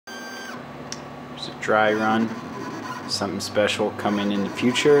There's a dry run. Something special coming in the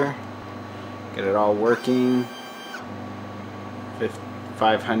future. Get it all working.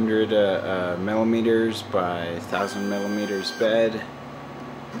 500 millimeters by 1000 millimeters bed.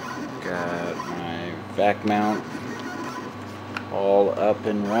 Got my vac mount all up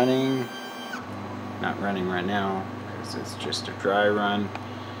and running. Not running right now because it's just a dry run.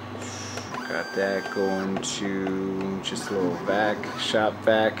 Got that going to just a little vac, shop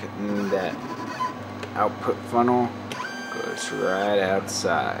vac, and that output funnel goes right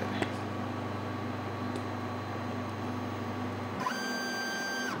outside.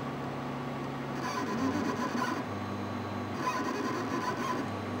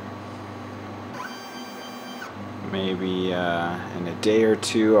 Maybe in a day or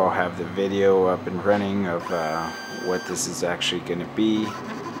two I'll have the video up and running of what this is actually going to be.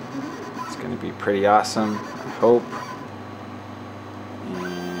 It's going to be pretty awesome, I hope.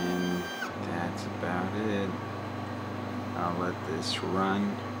 And that's about it. I'll let this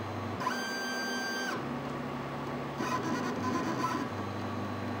run.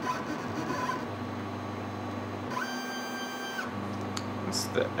 It's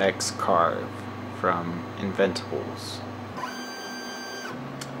the X-carve from Inventables,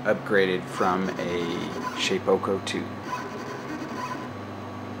 upgraded from a Shapeoko 2.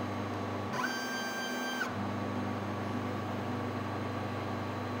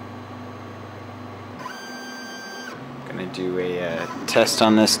 Gonna do a test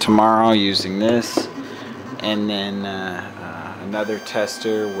on this tomorrow using this, and then another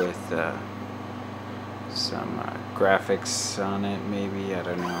tester with some graphics on it, maybe, I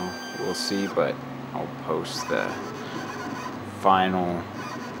don't know, we'll see, but I'll post the final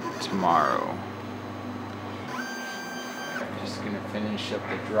tomorrow. I'm just going to finish up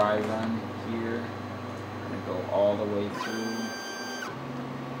the dry run here. I'm going to go all the way through.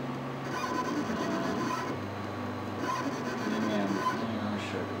 I'll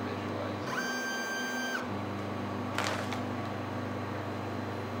show the visualizer.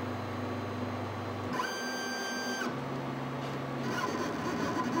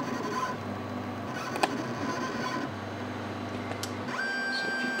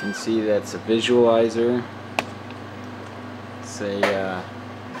 You can see that's a visualizer. It's a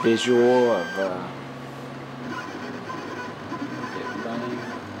visual of it running.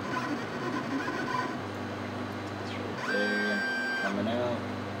 It's right there, coming out,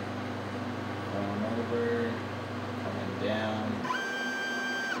 going over, coming down,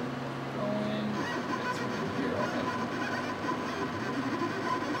 going. It's right here already.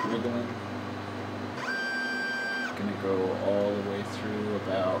 Wiggling. Gonna go all the way through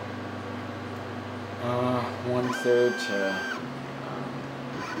about 1/3 to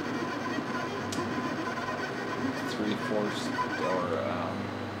 3/4 or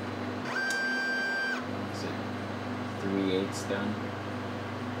is it 3/8 done?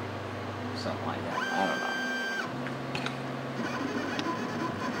 Something like that. I don't know.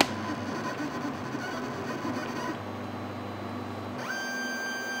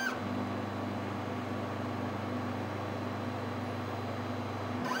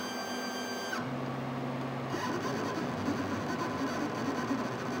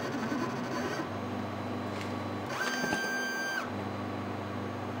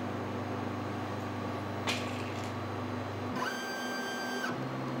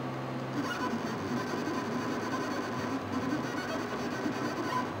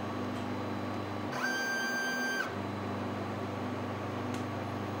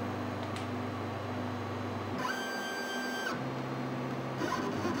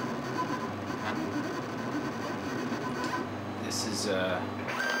 This is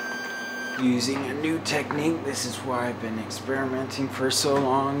using a new technique. This is why I've been experimenting for so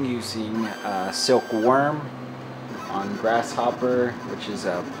long, using silkworm on Grasshopper, which is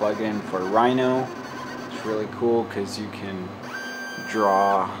a plugin for Rhino. It's really cool because you can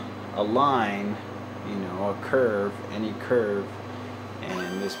draw a line, you know, a curve, any curve,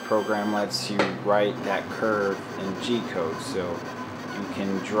 and this program lets you write that curve in G-code, so you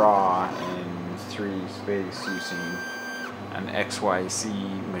can draw in 3D space using an XYZ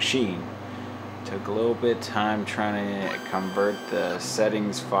machine. Took a little bit of time trying to convert the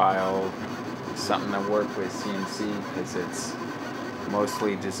settings file to something that worked with CNC, because it's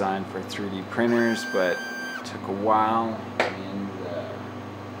mostly designed for 3D printers, but it took a while, and the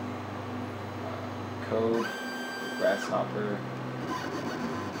code, Grasshopper,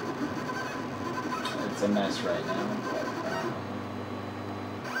 it's a mess right now, but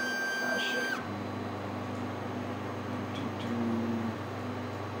I'll show you.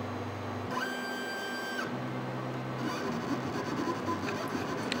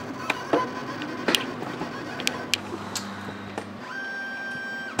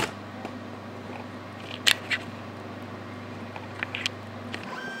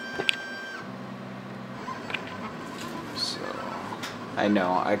 I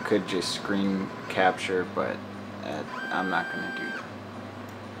know I could just screen capture, but I'm not going to do that.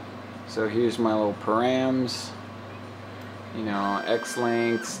 So here's my little params. You know, X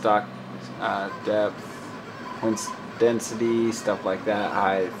length, stock depth, point density, stuff like that.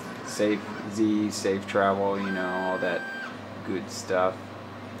 Height, safe Z, safe travel. You know, all that good stuff.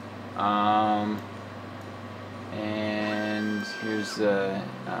 And here's the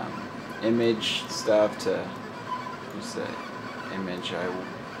image stuff to. Here's the image I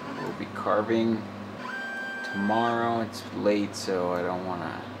will be carving tomorrow. It's late, so I don't want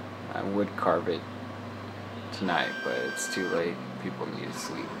to. I would carve it tonight, but it's too late. People need to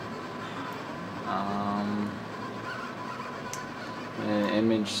sleep. And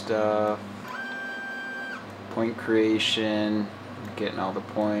image stuff, point creation, getting all the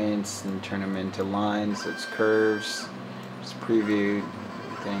points and turn them into lines. So it's curves. Just preview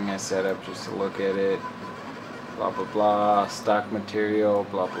thing I set up just to look at it. Blah blah blah. Stock material.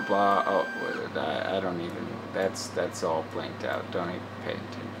 Blah blah blah. Oh, what did I don't even. That's all blanked out. Don't even pay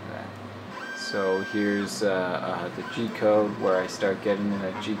attention to that. So here's the G code where I start getting in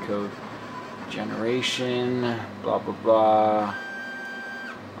that G code generation. Blah blah blah.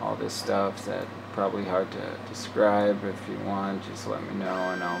 All this stuff that probably hard to describe. If you want, just let me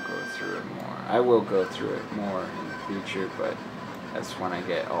know and I'll go through it more. I will go through it more in the future, but that's when I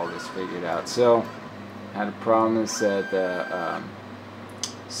get all this figured out. So I had a problem is that the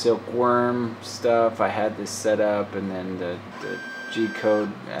silkworm stuff, I had this set up, and then the G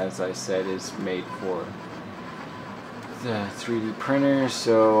code, as I said, is made for the 3D printer,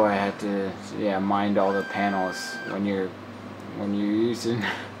 so I had to mind all the panels. When you're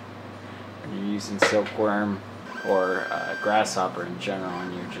using silkworm or grasshopper in general,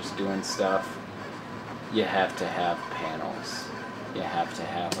 and you're just doing stuff, you have to have panels. You have to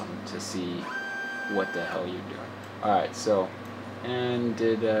have them to see what the hell you're doing. Alright, so and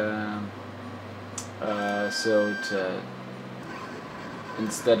did so to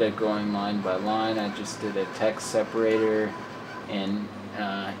instead of going line by line, I just did a text separator and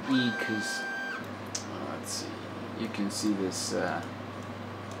E, because let's see, you can see this.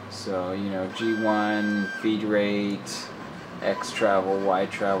 So you know, G1 feed rate, X travel, Y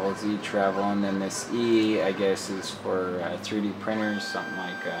travel, Z travel, and then this E, I guess, is for 3D printers, something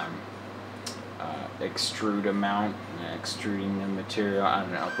like extrude amount, extruding the material. I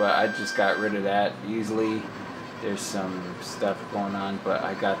don't know, but I just got rid of that easily. There's some stuff going on, but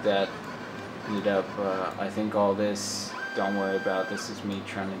I got that ended up. I think all this, don't worry about. This is me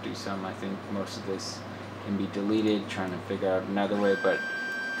trying to do something. I think most of this can be deleted, trying to figure out another way, but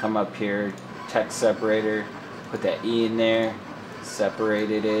come up here, text separator, put that E in there,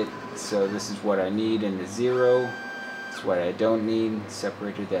 separated it. So this is what I need in the 0. It's what I don't need.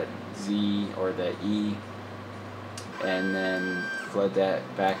 Separated that Z or that E, and then flood that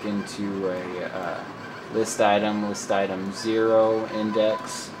back into a list item 0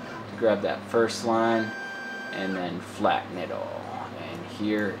 index to grab that first line, and then flatten it all. And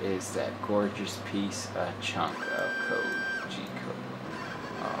here is that gorgeous piece, a chunk of code, G code.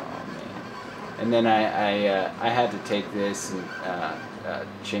 Oh man! And then I had to take this and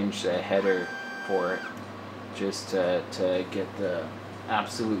change the header for it, just to get the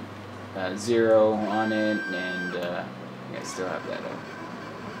absolute 0 on it, and I still have that up.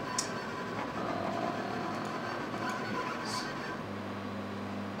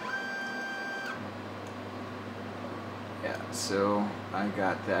 Yeah, so I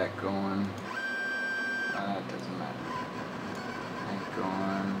got that going. It doesn't matter. That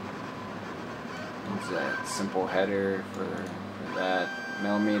going. Use that simple header for that,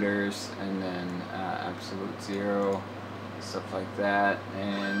 millimeters, and then absolute 0, stuff like that,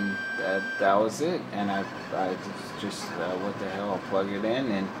 and that was it. And I just what the hell, I'll plug it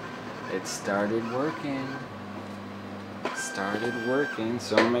in, and it started working.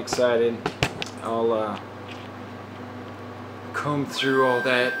 So I'm excited. I'll comb through all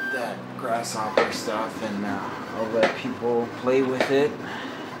that grasshopper stuff, and I'll let people play with it,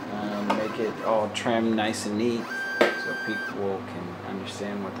 make it all trimmed nice and neat, so people can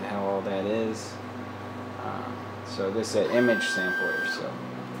understand what the hell all that is. So this is an image sampler, so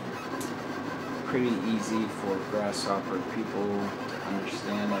pretty easy for grasshopper people to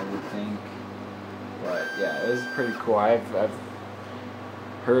understand, I would think. But yeah, this is pretty cool. I've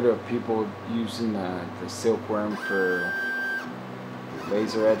heard of people using the silkworm for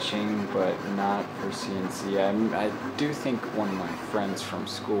laser etching, but not for CNC. I do think one of my friends from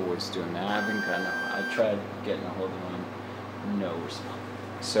school was doing that. I tried getting a hold of him, no response.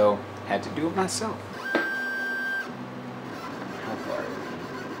 So had to do it myself. How far?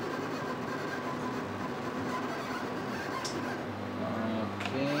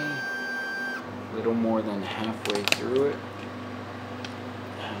 little more than halfway through it.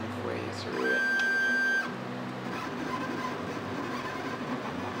 Halfway through it.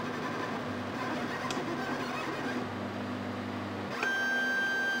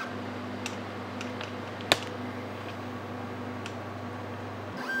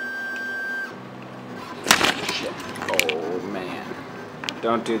 Shit. Oh man.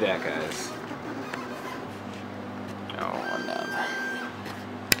 Don't do that, guys. Oh no.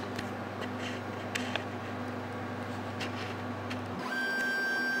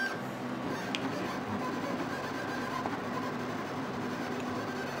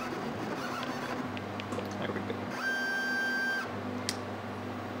 There we go.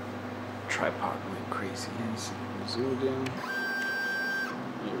 Tripod went crazy. Zoomed in. There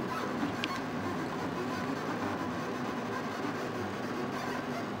we go.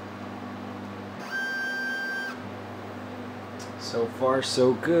 So far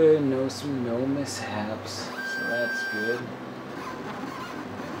so good, no mishaps, so that's good.